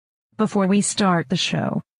before we start the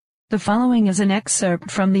show. The following is an excerpt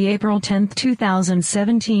from the April 10,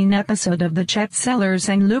 2017 episode of the Chet Sellers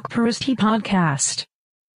and Luke Peristy podcast.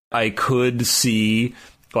 I could see,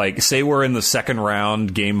 say we're in the second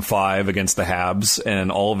round, game 5 against the Habs,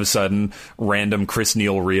 and all of a sudden, random Chris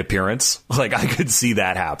Neil reappearance. I could see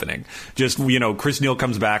that happening. Just, Chris Neil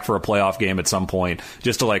comes back for a playoff game at some point,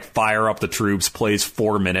 just to, fire up the troops, plays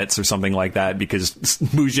 4 minutes or something like that, because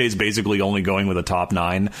Boucher's basically only going with a top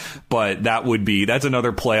 9. But that's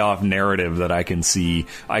another playoff narrative that I can see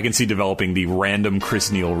developing, the random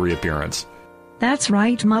Chris Neil reappearance. That's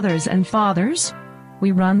right, mothers and fathers.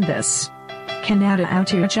 We run this. Canada out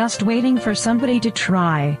here just waiting for somebody to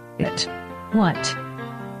try it. What?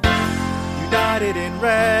 United in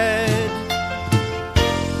red.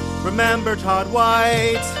 Remember Todd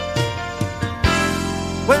White.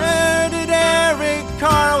 Where did Erik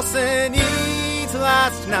Karlsson eat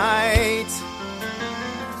last night?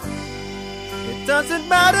 It doesn't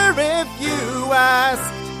matter if you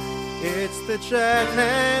asked. It's the Chet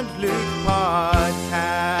and Luke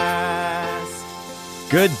podcast.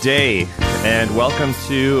 Good day, and welcome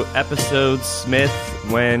to episode Smith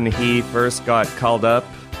when he first got called up.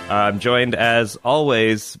 I'm joined, as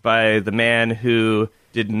always, by the man who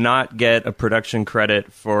did not get a production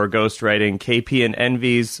credit for ghostwriting KP and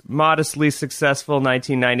Envy's modestly successful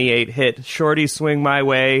 1998 hit, Shorty Swing My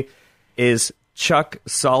Way, is Chuck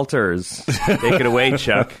Salters. Take it away,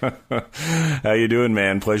 Chuck. How you doing,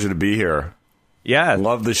 man? Pleasure to be here. Yeah.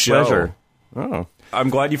 Love the show. Pleasure. Oh. I'm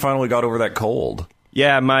glad you finally got over that cold.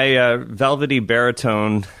 Yeah, my velvety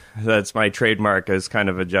baritone, that's my trademark, has kind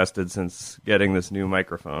of adjusted since getting this new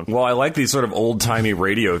microphone. Well, I like the sort of old-timey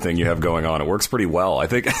radio thing you have going on. It works pretty well. I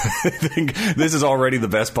think this is already the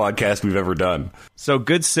best podcast we've ever done. So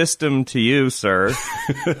good system to you, sir.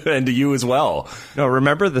 And to you as well. No,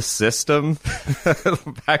 remember the system?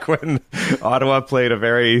 Back when Ottawa played a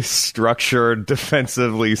very structured,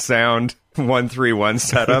 defensively sound 1-3-1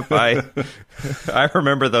 setup. I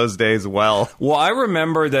remember those days well. Well, I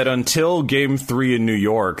remember that until Game 3 in New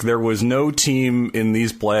York, there was no team in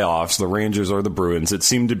these playoffs, the Rangers or the Bruins, that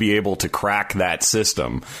seemed to be able to crack that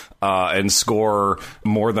system and score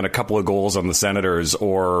more than a couple of goals on the Senators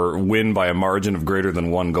or win by a margin of greater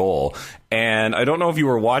than 1 goal. And I don't know if you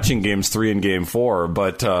were watching Games 3 and Game 4,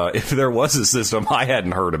 but if there was a system, I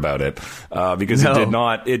hadn't heard about it because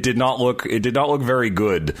it did not look very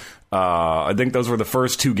good. I think those were the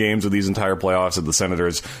first 2 games of these entire playoffs that the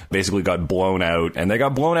Senators basically got blown out, and they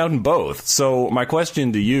got blown out in both. So my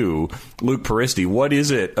question to you, Luke Peristy, what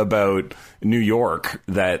is it about New York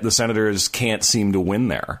that the Senators can't seem to win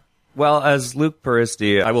there? Well, as Luke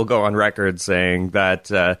Peristy, I will go on record saying that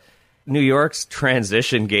New York's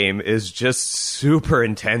transition game is just super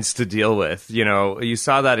intense to deal with. You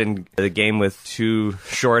saw that in the game with 2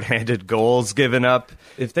 shorthanded goals given up.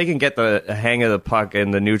 If they can get the hang of the puck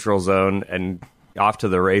in the neutral zone and off to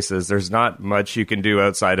the races, there's not much you can do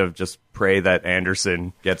outside of just pray that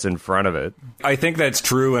Anderson gets in front of it. I think that's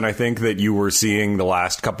true, and I think that you were seeing the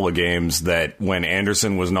last couple of games that when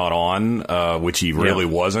Anderson was not on, which he really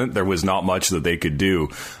wasn't, there was not much that they could do.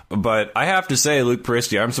 But I have to say, Luke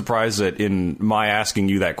Peristy, I'm surprised that in my asking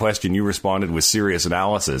you that question, you responded with serious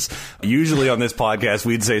analysis. Usually on this podcast,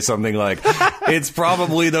 we'd say something like, it's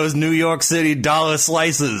probably those New York City dollar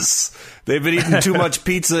slices. They've been eating too much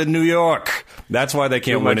pizza in New York. That's why they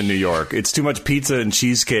can't win in New York. It's too much pizza and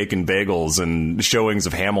cheesecake and bagels and showings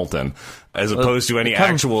of Hamilton, as opposed to any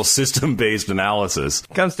actual system-based analysis.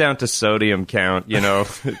 It comes down to sodium count,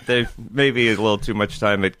 They maybe a little too much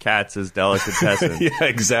time at Katz's delicatessen. Yeah,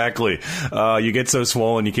 exactly. You get so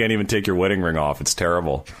swollen you can't even take your wedding ring off. It's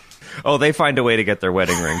terrible. Oh, they find a way to get their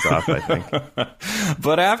wedding rings off, I think.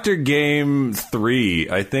 But after Game 3,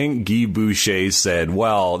 I think Guy Boucher said,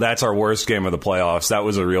 well, that's our worst game of the playoffs. That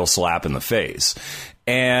was a real slap in the face.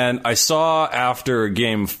 And I saw after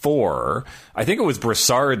Game 4, I think it was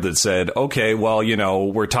Brassard that said, okay, well,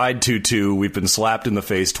 we're tied 2-2. We've been slapped in the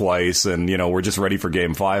face twice, and, we're just ready for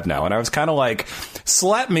Game 5 now. And I was kind of like,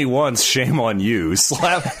 slap me once, shame on you.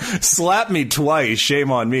 Slap me twice,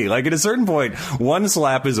 shame on me. At a certain point, 1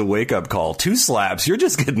 slap is a wake-up call. 2 slaps, you're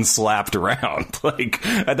just getting slapped around.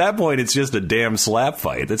 At that point, it's just a damn slap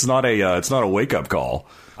fight. It's not a wake-up call.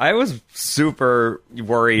 I was super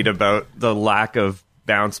worried about the lack of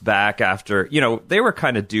bounce back after, they were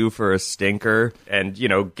kind of due for a stinker, and,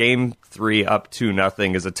 Game 3 up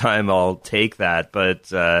 2-0 is a time I'll take that, but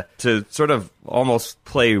to sort of almost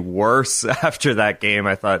play worse after that game.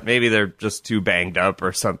 I thought maybe they're just too banged up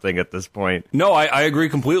or something at this point. No, I agree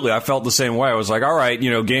completely. I felt the same way. I was like, all right,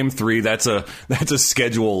 game 3, that's a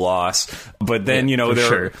schedule loss. But then,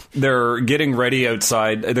 they're getting ready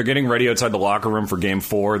outside. They're getting ready outside the locker room for game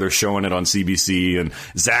 4. They're showing it on CBC, and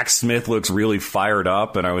Zach Smith looks really fired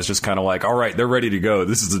up. And I was just kind of like, all right, they're ready to go.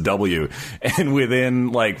 This is a W. And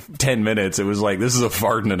within like 10 minutes, it was like, this is a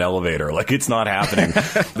fart in an elevator. Like, it's not happening.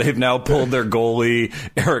 They've now pulled their goalie.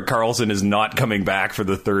 Erik Karlsson is not coming back for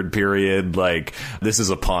the third period. Like, this is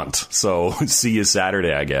a punt. So see you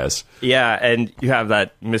Saturday, I guess. Yeah, and you have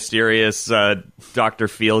that mysterious Dr.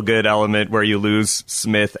 Feelgood element where you lose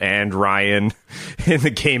Smith and Ryan in the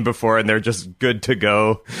game before, and they're just good to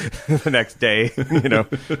go the next day,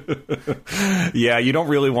 Yeah, you don't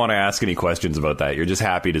really want to ask any questions about that. You're just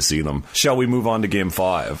happy to see them. Shall we move on to game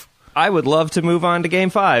 5? I would love to move on to Game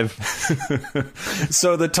 5.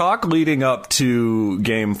 So the talk leading up to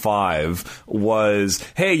Game 5 was,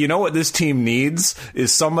 hey, you know what this team needs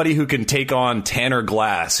is somebody who can take on Tanner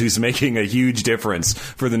Glass, who's making a huge difference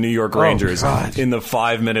for the New York Rangers in the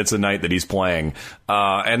 5 minutes a night that he's playing.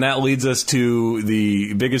 And that leads us to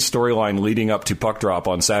the biggest storyline leading up to puck drop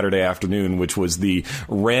on Saturday afternoon, which was the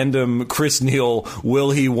random Chris Neil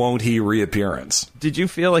will he, won't he reappearance. Did you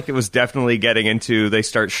feel like it was definitely getting into, they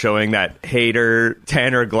start showing that hater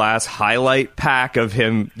Tanner Glass highlight pack of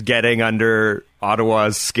him getting under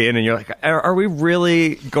Ottawa's skin, and you're like, are we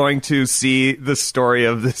really going to see the story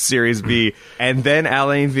of this series be? And then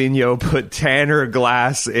Alain Vigneault put Tanner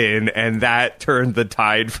Glass in, and that turned the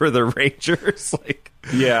tide for the Rangers.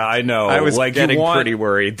 Yeah, I know. I was getting pretty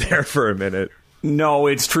worried there for a minute. No,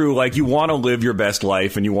 it's true. Like, you want to live your best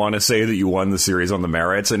life, and you want to say that you won the series on the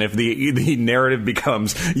merits. And if the narrative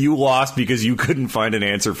becomes you lost because you couldn't find an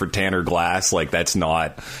answer for Tanner Glass, like, that's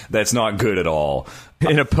not good at all.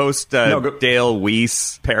 In a post Dale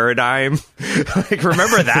Weiss paradigm,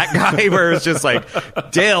 remember that guy where it's just like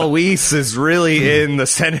Dale Weiss is really in the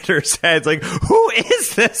Senators' heads. Like, who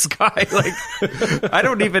is this guy? Like, I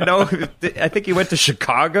don't even know. I think he went to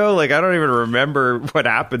Chicago. Like, I don't even remember what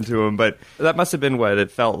happened to him. But that must have been what it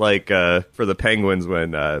felt like for the Penguins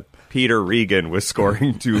when Peter Regan was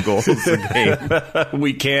scoring 2 goals a game.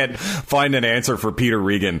 We can't find an answer for Peter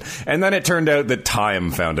Regan. And then it turned out that time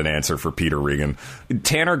found an answer for Peter Regan.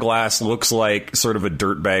 Tanner Glass looks like sort of a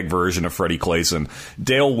dirtbag version of Freddie Claesson.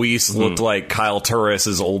 Dale Weiss looked like Kyle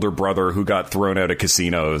Turris' older brother who got thrown out of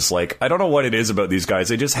casinos. Like, I don't know what it is about these guys.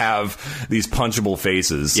 They just have these punchable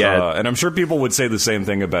faces. Yeah. And I'm sure people would say the same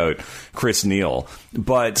thing about Chris Neil.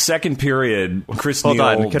 But second period, Chris Neil...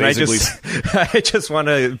 Hold on, I just want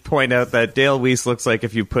to point out that Dale Weiss looks like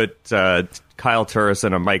if you put Kyle Turris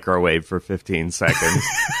in a microwave for 15 seconds.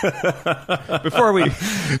 before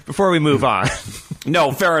we move on.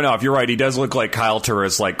 No, fair enough. You're right. He does look like Kyle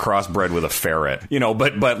Turris, like crossbred with a ferret,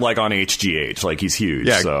 but like on HGH, like he's huge.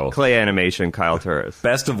 Yeah, so clay animation, Kyle Turris.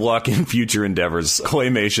 Best of luck in future endeavors.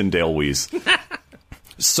 Claymation Dale Weiss.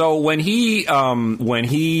 So when he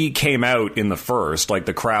came out in the first, like,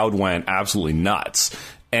 the crowd went absolutely nuts.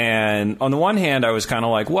 And on the one hand, I was kind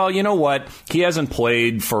of like, well, you know what? He hasn't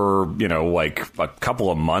played for, like a couple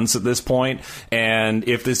of months at this point. And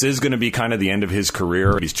if this is going to be kind of the end of his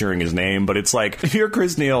career, he's cheering his name. But it's like, if you're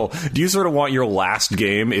Chris Neil, do you sort of want your last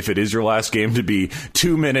game, if it is your last game, to be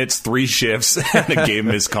 2 minutes, 3 shifts, and a game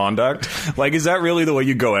misconduct? Like, is that really the way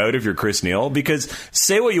you go out if you're Chris Neil? Because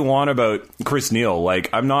say what you want about Chris Neil. Like,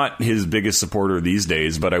 I'm not his biggest supporter these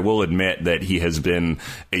days, but I will admit that he has been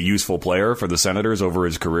a useful player for the Senators over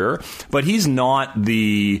his career, but he's not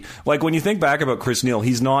when you think back about Chris Neil,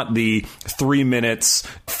 he's not the 3 minutes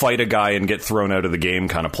fight a guy and get thrown out of the game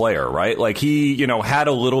kind of player, right? Like, he, had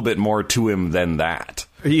a little bit more to him than that.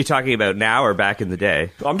 Are you talking about now or back in the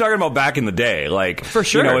day? I'm talking about back in the day. Like, for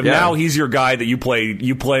sure. Now he's your guy that you play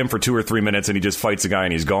him for 2 or 3 minutes and he just fights a guy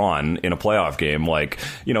and he's gone in a playoff game. Like,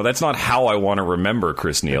 that's not how I want to remember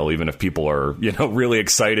Chris Neil, even if people are, really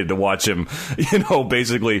excited to watch him,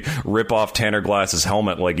 basically rip off Tanner Glass's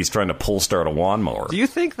helmet like he's trying to pull start a lawnmower. Do you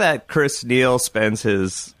think that Chris Neil spends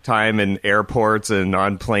his time in airports and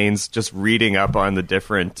on planes just reading up on the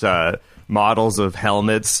different models of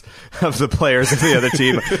helmets of the players of the other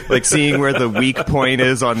team, like seeing where the weak point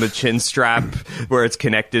is on the chin strap, where it's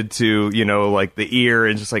connected to, like the ear,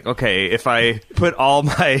 and just like, okay, if I put all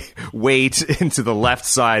my weight into the left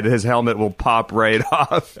side, his helmet will pop right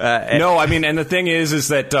off. No, I mean, and the thing is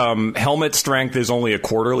that Helmet Strength is only a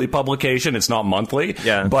quarterly publication. It's not monthly,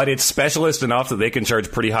 but it's specialist enough that they can charge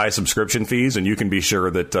pretty high subscription fees, and you can be sure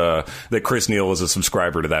that Chris Neil is a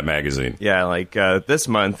subscriber to that magazine. Yeah, like this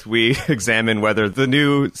month we examine whether the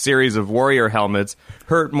new series of Warrior helmets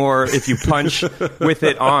hurt more if you punch with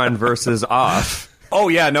it on versus off. Oh,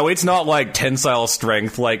 yeah, no, it's not like tensile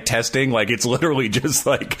strength, like testing. Like, it's literally just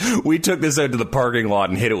like, we took this out to the parking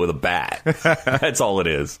lot and hit it with a bat. That's all it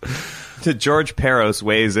is. George Peros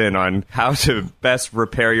weighs in on how to best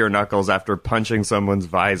repair your knuckles after punching someone's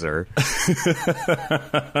visor.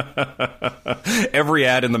 Every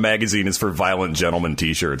ad in the magazine is for Violent Gentleman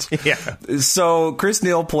t-shirts. Yeah. So Chris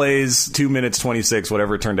Neal plays 2 minutes 26,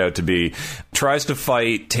 whatever it turned out to be, tries to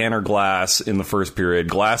fight Tanner Glass in the first period.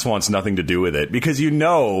 Glass wants nothing to do with it because you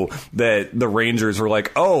know that the Rangers were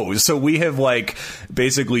like, oh, so we have like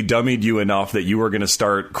basically dummied you enough that you were going to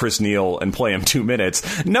start Chris Neal and play him 2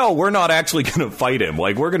 minutes. No, we're not actually going to fight him.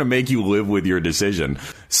 Like, we're going to make you live with your decision.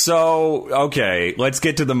 So, okay, let's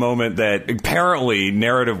get to the moment that apparently,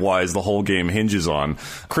 narrative-wise, the whole game hinges on.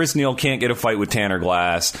 Chris Neal can't get a fight with Tanner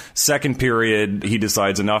Glass. Second period, he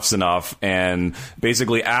decides enough's enough, and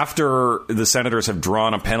basically after the Senators have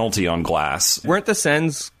drawn a penalty on Glass... Weren't the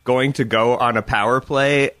Sens going to go on a power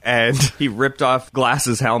play, and he ripped off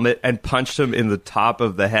Glass's helmet and punched him in the top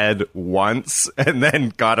of the head once, and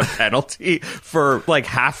then got a penalty for like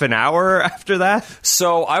half an hour after that?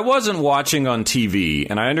 So I wasn't watching on TV,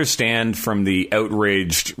 and I understand from the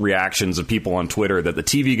outraged reactions of people on Twitter that the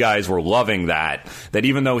TV guys were loving that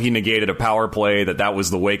even though he negated a power play, that was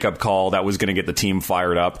the wake-up call, that was going to get the team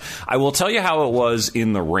fired up. I will tell you how it was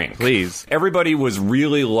in the rink. Please. Everybody was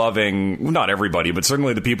really loving, not everybody, but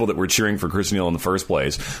certainly the people that were cheering for Chris Neal in the first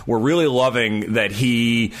place were really loving that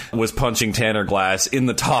he was punching Tanner Glass in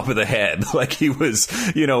the top of the head. Like he was,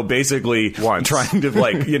 basically trying to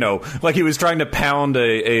like he was trying to pound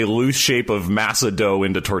a loose shape of masa dough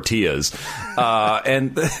into tortillas.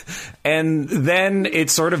 And then it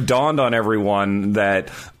sort of dawned on everyone that,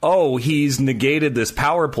 oh, he's negated this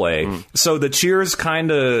power play. So the cheers kind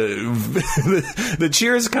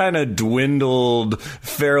of dwindled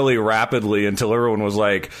fairly rapidly until everyone was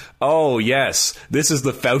like, oh, yes, this is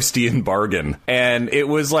the Faustian bargain. And it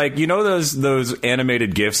was like, those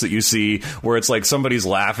animated GIFs that you see where it's like somebody's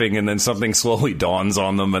laughing and then something slowly dawns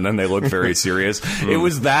on them and then they look very serious. It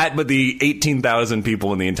was that, but the 18,000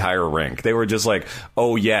 people in the entire rink. They were just like,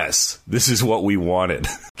 oh, yes, this is what we wanted.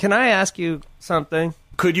 Can I ask you something?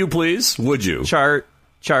 Could you please? Would you? Chart,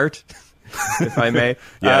 if I may.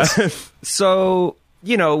 Yes. So,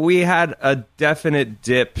 we had a definite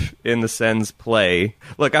dip in the Sens play.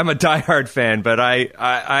 Look, I'm a diehard fan, but I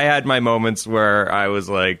had my moments where I was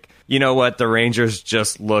like, you know what? The Rangers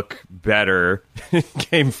just look better in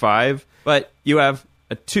Game 5. But you have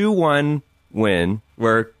a 2-1 win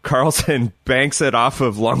where Carlson banks it off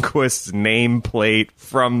of Lundqvist's nameplate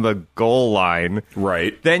from the goal line.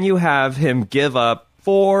 Right. Then you have him give up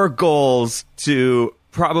 4 goals to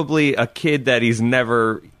probably a kid that he's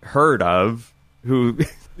never heard of, who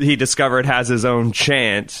he discovered has his own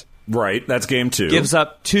chant. Right, that's game 2. Gives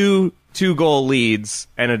up two goal leads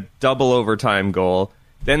and a double overtime goal.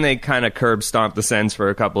 Then they kind of curb stomp the Sens for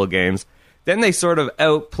a couple of games. Then they sort of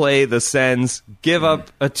outplay the Sens, give up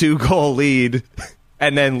a 2-goal lead,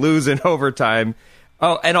 and then lose in overtime.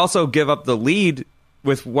 Oh, and also give up the lead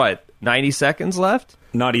with, 90 seconds left?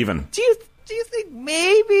 Not even. Do you think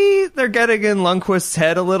maybe they're getting in Lundqvist's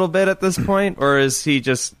head a little bit at this point? Or is he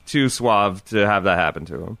just too suave to have that happen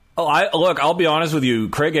to him? I'll be honest with you.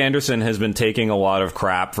 Craig Anderson has been taking a lot of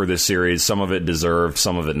crap for this series. Some of it deserved,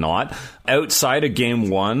 some of it not. Outside of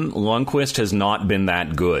Game 1, Lundqvist has not been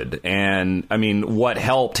that good. And, I mean, what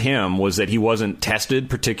helped him was that he wasn't tested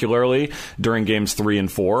particularly during Games 3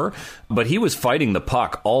 and 4. But he was fighting the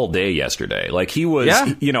puck all day yesterday. Like, he was,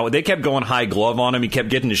 they kept going high glove on him. He kept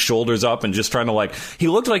getting his shoulders up and just trying to, he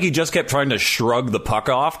looked like he just kept trying to shrug the puck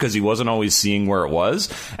off because he wasn't always seeing where it was.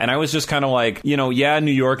 And I was just kind of like,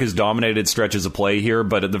 New York has dominated stretches of play here,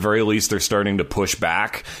 but at the very least, they're starting to push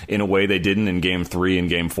back in a way they didn't in Game 3 and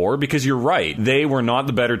Game 4, because you're right. They were not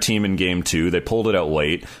the better team in Game 2. They pulled it out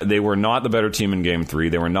late. They were not the better team in Game 3.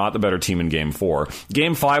 They were not the better team in Game 4.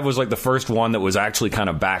 Game 5 was like the first one that was actually kind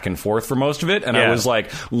of back and forth for most of it, and I was like,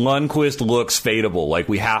 Lundqvist looks fadeable. Like,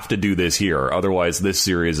 we have to do this here, otherwise this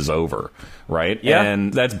series is over. Right? Yeah.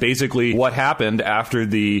 And that's basically what happened after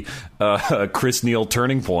the Chris Neal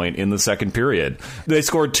turning point in the second period. They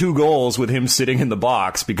scored 2 goals with him sitting in the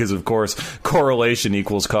box because, of course, correlation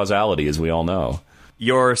equals causality, as we all know.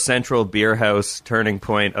 your central beer house turning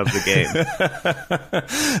point of the game?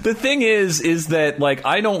 The thing is that, like,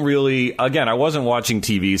 I don't really, again, I wasn't watching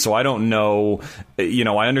TV, so I don't know,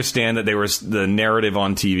 I understand that the narrative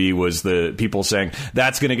on TV was the people saying,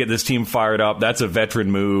 that's going to get this team fired up, that's a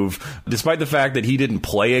veteran move, despite the fact that he didn't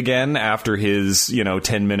play again after his,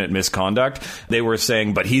 10-minute misconduct. They were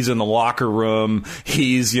saying, but he's in the locker room,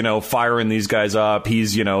 he's, firing these guys up,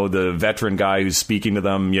 he's, the veteran guy who's speaking to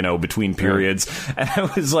them, between periods. And I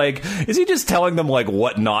was like, is he just telling them, like,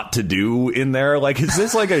 what not to do in there? Like, is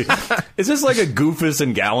this like a Goofus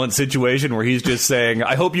and Gallant situation where he's just saying,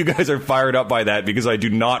 I hope you guys are fired up by that because I do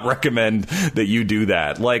not recommend that you do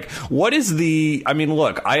that. Like, what is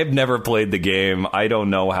look, I have never played the game. I don't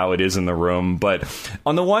know how it is in the room. But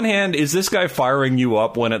on the one hand, is this guy firing you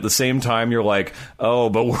up when at the same time you're like, oh,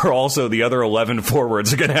 but we're also, the other 11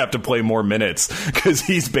 forwards are going to have to play more minutes because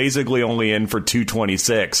he's basically only in for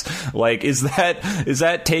 226. Like, is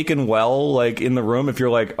that taken well, like, in the room? If you're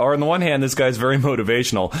like, on the one hand, this guy's very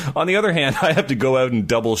motivational. On the other hand, I have to go out and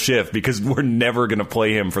double shift because we're never going to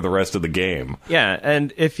play him for the rest of the game. Yeah,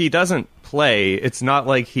 and if he doesn't play, it's not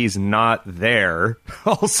like he's not there.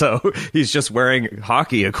 Also, he's just wearing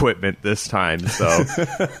hockey equipment this time. So,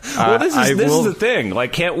 well, this is the thing.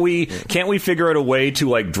 Like, can't we figure out a way to,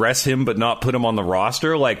 like, dress him but not put him on the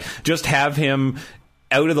roster? Like, just have him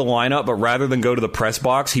out of the lineup, but rather than go to the press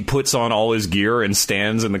box, he puts on all his gear and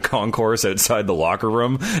stands in the concourse outside the locker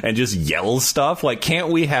room and just yells stuff. Like, can't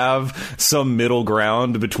we have some middle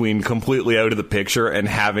ground between completely out of the picture and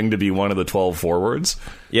having to be one of the 12 forwards?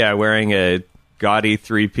 Yeah, wearing a gaudy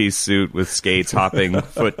 3-piece suit with skates, hopping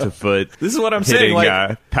foot to foot. This is what I'm saying.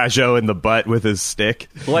 Like, Pajot in the butt with his stick.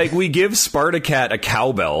 Like, we give Spartacat a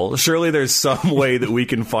cowbell. Surely there's some way that we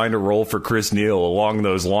can find a role for Chris Neal along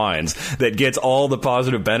those lines that gets all the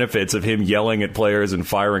positive benefits of him yelling at players and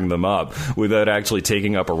firing them up without actually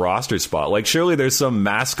taking up a roster spot. Like, surely there's some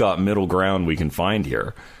mascot middle ground we can find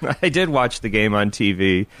here. I did watch the game on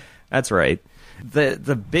TV. That's right.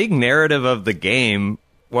 The big narrative of the game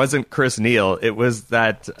wasn't Chris Neal. It was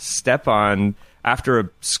that Stepan, after a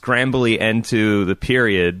scrambly end to the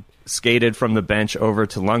period, skated from the bench over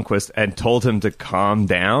to Lundqvist and told him to calm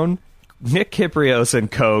down. Nick Kyprios and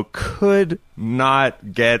co. could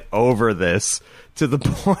not get over this, to the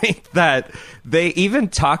point that they even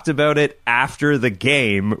talked about it after the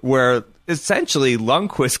game, where essentially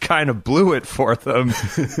Lundqvist kind of blew it for them.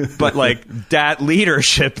 But, like, that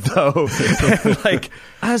leadership, though. And, like,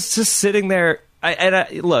 I was just sitting there.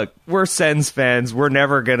 Look, we're Sens fans. We're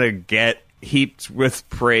never going to get heaped with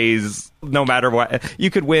praise no matter what. You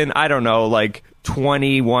could win, I don't know, like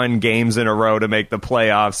 21 games in a row to make the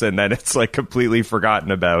playoffs, and then it's, like, completely forgotten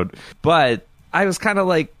about. But I was kind of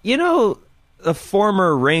like, a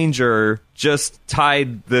former Ranger just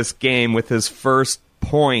tied this game with his first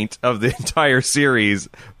point of the entire series.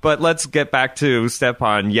 But let's get back to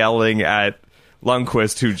Stepan yelling at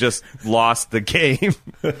Lundqvist, who just lost the game.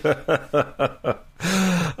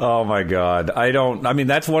 Oh my God.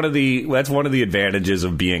 That's one of the advantages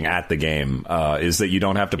of being at the game, is that you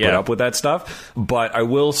don't have to put up with that stuff. But I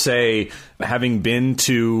will say, having been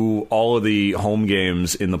to all of the home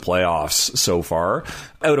games in the playoffs so far,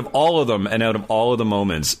 out of all of them and out of all of the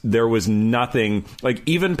moments, there was nothing, like,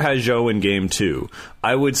 even Pajot in game 2,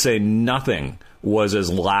 I would say nothing was as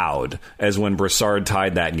loud as when Brassard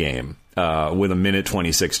tied that game. With a minute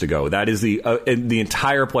 26 to go. That is the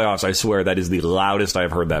entire playoffs, I swear, that is the loudest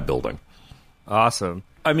I've heard that building. Awesome.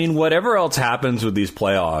 I mean, whatever else happens with these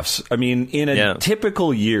playoffs, I mean, in a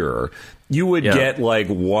typical year, you would get, like,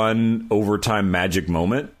 one overtime magic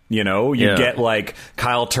moment. You'd get, like,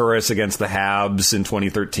 Kyle Turris against the Habs in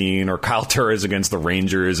 2013, or Kyle Turris against the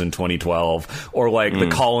Rangers in 2012, or, like, the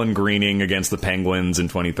Colin Greening against the Penguins in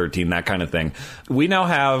 2013, that kind of thing. We now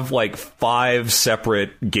have, like, 5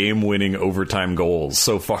 separate game-winning overtime goals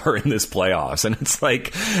so far in this playoffs. And it's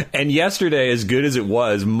like, and yesterday, as good as it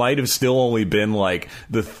was, might have still only been, like,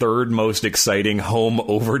 the third most exciting home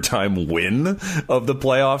overtime win of the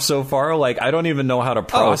playoffs so far. Like, I don't even know how to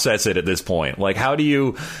process it at this point. Like, how do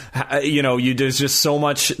you... there's just so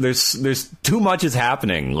much, there's too much is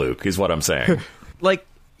happening, Luke, is what I'm saying. Like,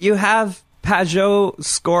 you have Pajot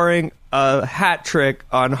scoring a hat trick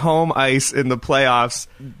on home ice in the playoffs.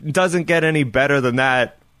 Doesn't get any better than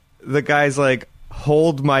that. The guy's like,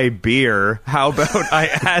 hold my beer. How about I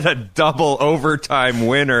add a double overtime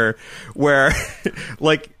winner where,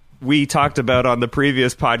 like we talked about on the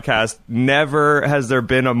previous podcast, never has there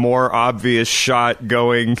been a more obvious shot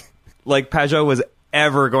going, like Pajot was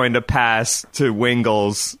ever going to pass to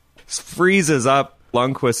Wingles, freezes up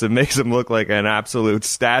Lundqvist and makes him look like an absolute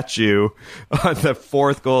statue on the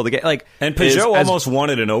fourth goal of the game. Like, and Peugeot almost won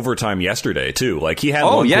it in overtime yesterday, too. Like, he had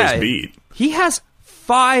Lundqvist beat. He has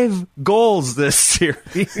 5 goals this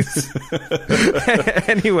series.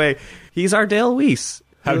 Anyway, he's our Dale Weiss.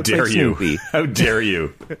 How dare you? How dare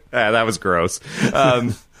you? That was gross.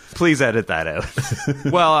 Please edit that out.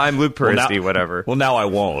 Well, I'm Luke Peristy, whatever. Well, now I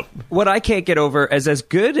won't. What I can't get over is, as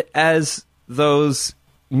good as those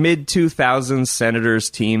mid-2000s Senators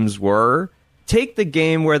teams were, take the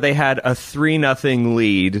game where they had a 3-0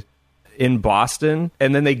 lead in Boston,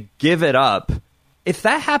 and then they give it up. If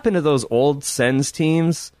that happened to those old Sens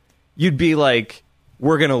teams, you'd be like,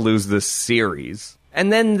 we're going to lose this series. And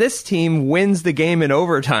then this team wins the game in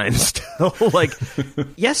overtime still. Like,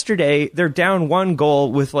 yesterday, they're down 1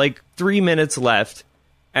 goal with, 3 minutes left.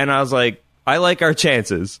 And I was like, I like our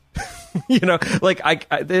chances. There's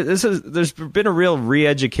been a real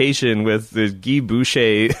re-education with the Guy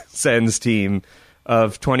Boucher Sens team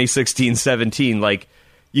of 2016-17. Like,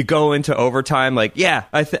 you go into overtime,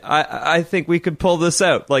 I think we could pull this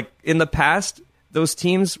out. Like, in the past, those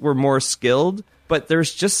teams were more skilled. But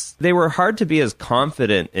they were hard to be as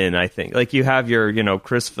confident in, I think. Like, you have your,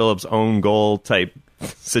 Chris Phillips' own goal type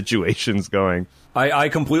situations going. I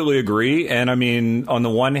completely agree. And I mean, on the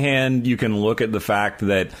one hand, you can look at the fact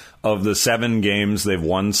that of the 7 games they've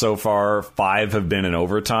won so far, 5 have been in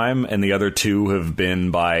overtime, and the other 2 have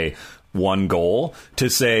been by 1 goal, to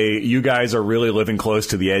say you guys are really living close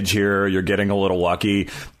to the edge here. You're getting a little lucky.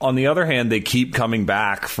 On the other hand, they keep coming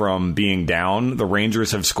back from being down. The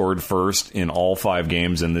Rangers have scored first in all 5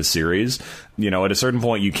 games in this series. At a certain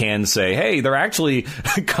point, you can say, hey, they're actually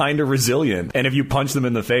kind of resilient. And if you punch them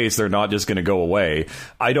in the face, they're not just going to go away.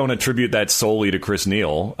 I don't attribute that solely to Chris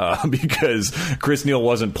Neil, because Chris Neil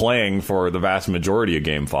wasn't playing for the vast majority of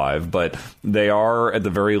Game 5. But they are, at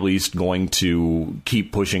the very least, going to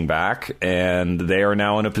keep pushing back. And they are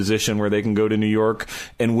now in a position where they can go to New York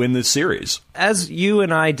and win this series. As you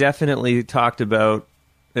and I definitely talked about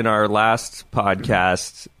in our last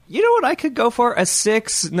podcast, you know what I could go for? A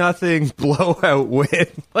 6-0 blowout win.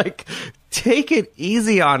 Like, take it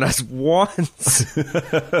easy on us once.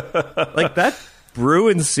 Like, that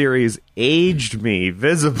Bruins series aged me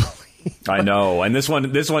visibly. I know. And this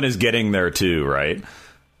one is getting there too, right?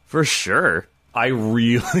 For sure. I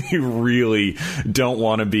really, really don't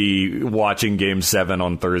want to be watching Game 7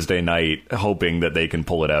 on Thursday night hoping that they can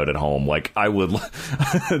pull it out at home. Like, I would...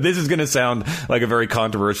 This is going to sound like a very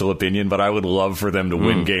controversial opinion, but I would love for them to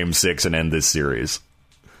win Game 6 and end this series.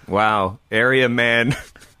 Wow. Area man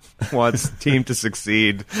wants team to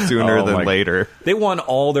succeed sooner than later. They won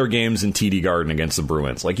all their games in TD Garden against the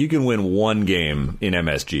Bruins. Like, you can win 1 game in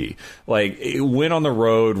MSG. Like, win on the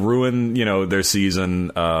road, ruin, their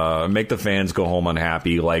season, make the fans go home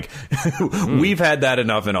unhappy. Like, we've had that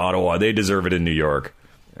enough in Ottawa. They deserve it in New York.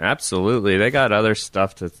 Absolutely. They got other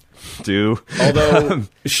stuff to do. Although,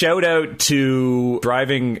 shout out to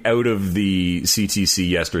driving out of the CTC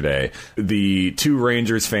yesterday, the 2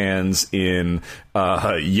 Rangers fans in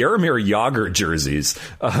Jaromir Jagr jerseys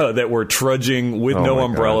that were trudging with no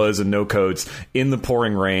umbrellas and no coats in the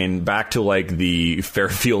pouring rain back to the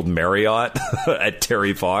Fairfield Marriott at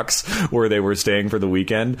Terry Fox, where they were staying for the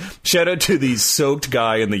weekend. Shout out to the soaked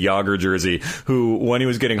guy in the Jagr jersey who, when he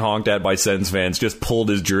was getting honked at by Sens fans, just pulled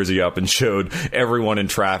his jersey up and showed everyone in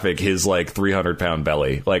traffic his 300-pound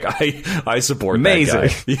belly. Like, I support Amazing.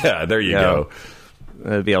 that guy. Yeah, there you go.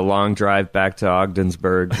 That'd be a long drive back to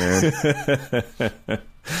Ogdensburg, man.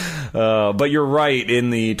 But you're right. In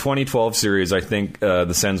the 2012 series, I think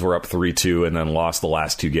the Sens were up 3-2 and then lost the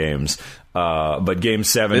last 2 games. But Game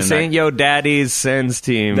 7... This ain't yo daddy's Sens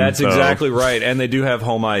team. That's exactly right. And they do have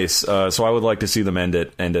home ice. So I would like to see them end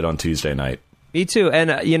it on Tuesday night. Me too.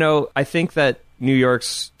 And, I think that New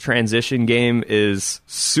York's transition game is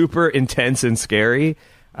super intense and scary.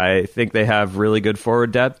 I think they have really good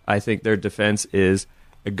forward depth. I think their defense is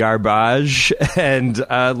garbage, and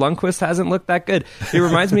Lundqvist hasn't looked that good. It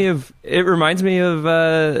reminds me of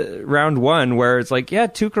round 1, where it's like, yeah,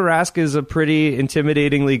 Tuukka Rask is a pretty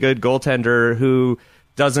intimidatingly good goaltender who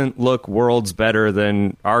doesn't look worlds better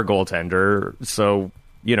than our goaltender. So,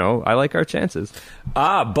 I like our chances.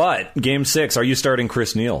 But Game 6, are you starting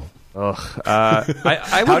Chris Neil? I would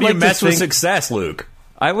How do you like mess to with think, success, Luke?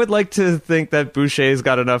 I would like to think that Boucher's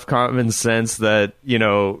got enough common sense that,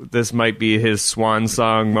 this might be his swan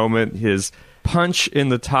song moment, his punch in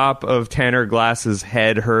the top of Tanner Glass's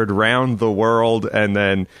head heard round the world, and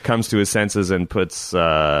then comes to his senses and puts,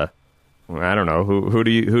 I don't know, who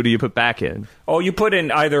do you put back in? Oh, you put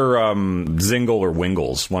in either Zingle or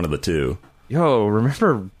Wingles, one of the two. Yo,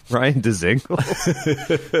 remember Ryan Dzingel?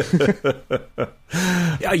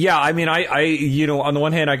 Yeah, I mean, I on the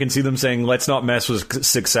one hand, I can see them saying, let's not mess with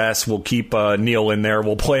success. We'll keep Neil in there.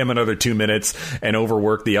 We'll play him another 2 minutes and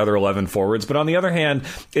overwork the other 11 forwards. But on the other hand,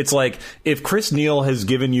 it's like, if Chris Neil has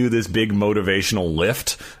given you this big motivational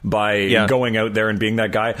lift by going out there and being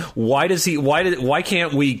that guy, why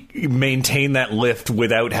can't we maintain that lift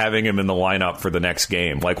without having him in the lineup for the next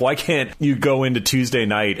game? Like, why can't you go into Tuesday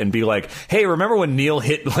night and be like, hey, remember when Neil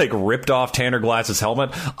ripped off Tanner Glass's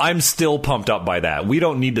helmet? I'm still pumped up by that. We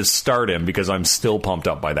don't need to start him because I'm still pumped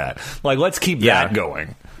up by that. Like, let's keep that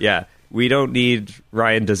going. Yeah. We don't need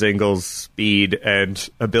Ryan Dzingel's speed and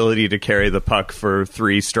ability to carry the puck for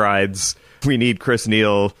 3 strides. We need Chris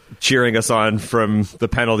Neil cheering us on from the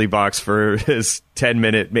penalty box for his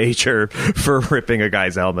 10-minute major for ripping a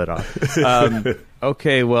guy's helmet off.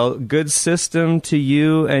 Okay, well, good system to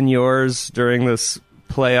you and yours during this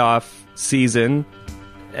playoff season,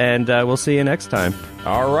 and we'll see you next time.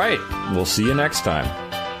 All right, we'll see you next time.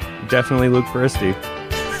 Definitely Luke Peristy.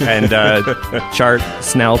 And chart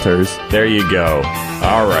Snelters. There you go.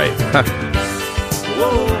 All right.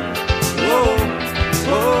 Whoa, whoa,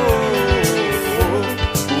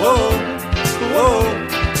 whoa, whoa,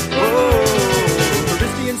 whoa.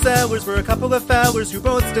 Peristy and Sellers were a couple of fellers who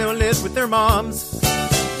both still live with their moms.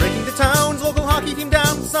 Breaking the town's local hockey team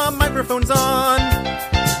down with some microphones on.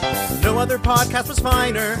 No other podcast was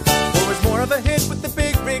finer, or was more of a hit with the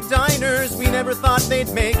big rig diners. We never thought they'd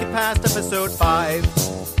make it past episode 5.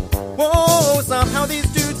 Whoa, somehow these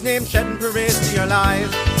dudes named Chet and Peristy are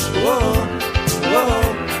live. Whoa, whoa,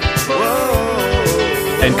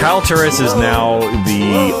 whoa. And Kyle Turris is now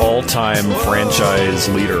the all-time franchise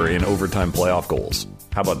leader in overtime playoff goals.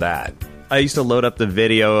 How about that? I used to load up the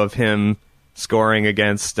video of him scoring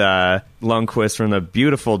against Lundqvist from the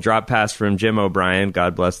beautiful drop pass from Jim O'Brien,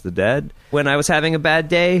 God bless the dead, when I was having a bad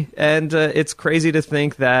day. And it's crazy to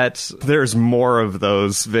think that there's more of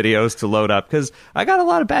those videos to load up, because I got a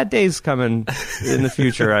lot of bad days coming in the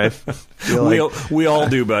future. I feel like. We all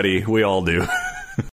do, buddy. We all do.